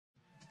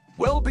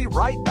We'll be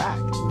right back.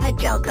 A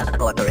Joker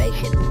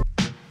Corporation.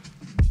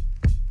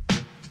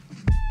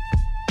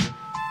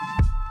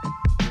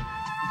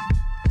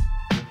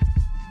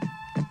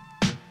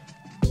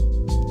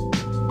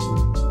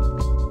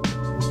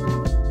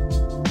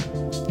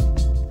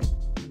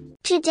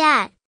 To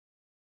Dad.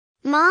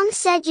 Mom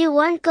said you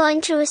weren't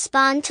going to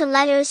respond to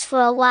letters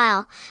for a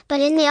while,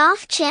 but in the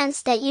off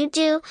chance that you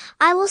do,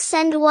 I will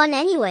send one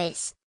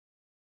anyways.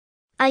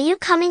 Are you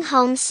coming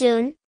home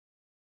soon?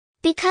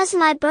 Because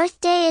my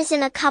birthday is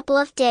in a couple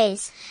of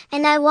days,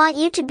 and I want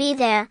you to be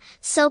there,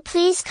 so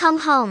please come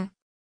home.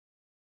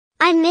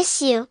 I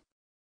miss you.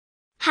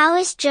 How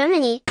is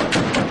Germany?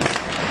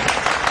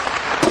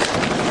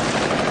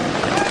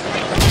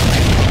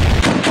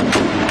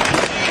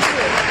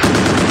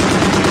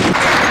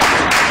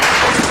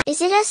 Is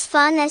it as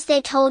fun as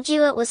they told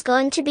you it was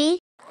going to be?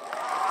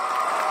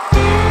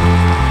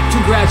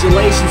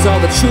 Congratulations all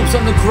the troops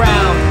on the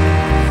ground.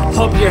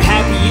 Hope you're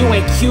happy you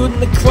ain't cute in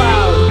the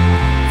cloud.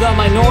 The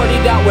minority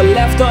that were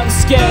left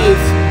unscathed.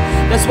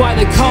 That's why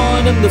they're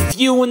calling them the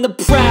few and the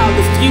proud.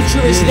 The future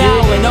is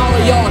now and all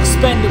of y'all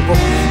expendable.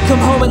 Come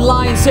home and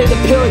lie and say the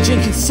pillaging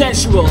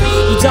consensual.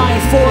 You die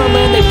in foreign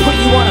land, they put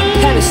you on a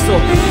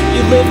pedestal. You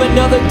live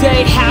another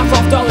day, half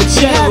off Dollar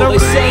General. They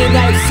saying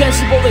that it's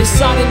sensible, they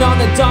signing on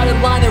the dotted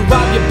line and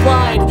rob you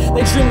blind.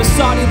 They dream of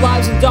Saudi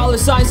lives and dollar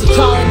signs to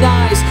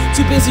colonize.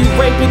 Too busy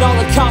raping all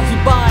the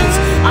concubines.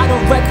 I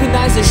don't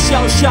recognize a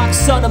shell-shocked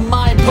son of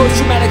mine.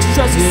 Post-traumatic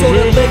stress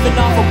disorder living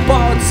off of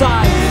borrowed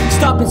time.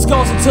 Stopping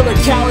skulls until their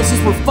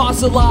calluses were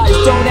fossilized.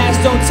 Don't ask,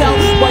 don't tell,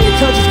 why your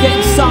country's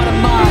getting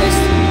sodomized.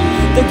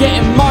 They're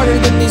getting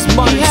martyred in these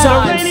modern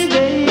times.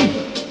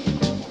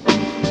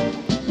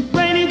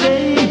 Rainy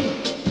day,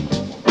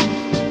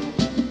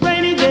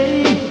 rainy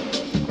day.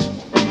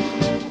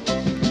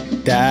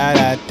 Da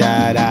da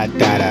da da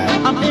da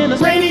da. I'm in a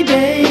rainy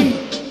day,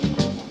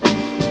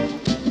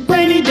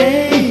 rainy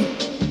day.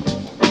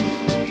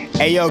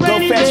 Hey yo, go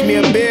fetch me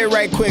a beer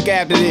right quick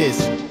after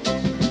this.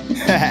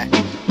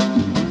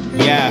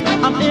 Yeah,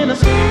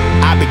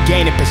 I've been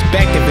gaining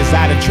perspective as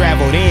I done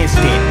traveled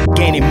instant.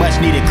 Gaining much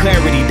needed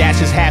clarity, that's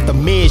just half the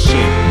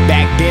mission.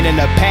 Back then in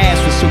the past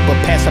was super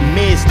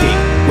pessimistic.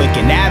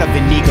 Waking out of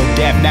an ego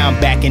death, now I'm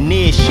back in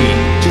this shit.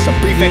 Just a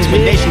brief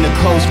explanation to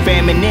close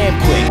famine in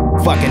quick.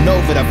 Fucking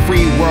over the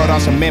free world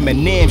on some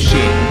Eminem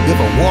shit. Live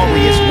a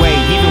warrior's way,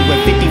 even with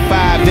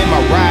 55 in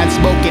my ride,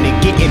 smoking and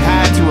getting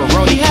high to a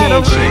Roni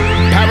Kenshin.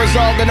 Power's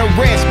all gonna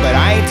rest, but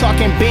I ain't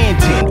talking Ben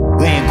 10.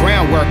 Laying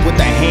groundwork with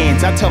the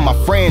hands, I tell my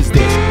friends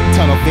this.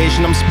 Tunnel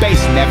vision, I'm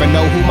space, never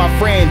know who my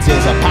friends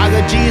is.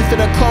 Apologies to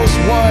the close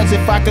ones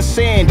if I could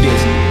send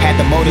this. Had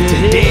the motive to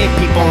dead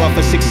people off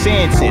of 6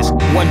 senses.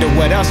 Wonder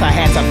what else I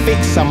had to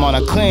fix, I'm on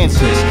a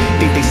cleanses.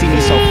 Think they see me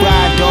so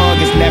fly,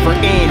 dog, it's never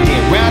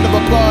ending. Round of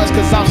applause,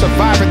 cause I'm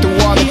surviving through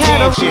all the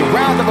tension.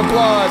 Round of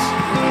applause.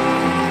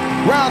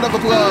 Round of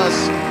applause.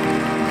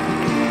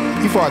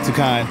 You far too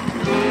kind.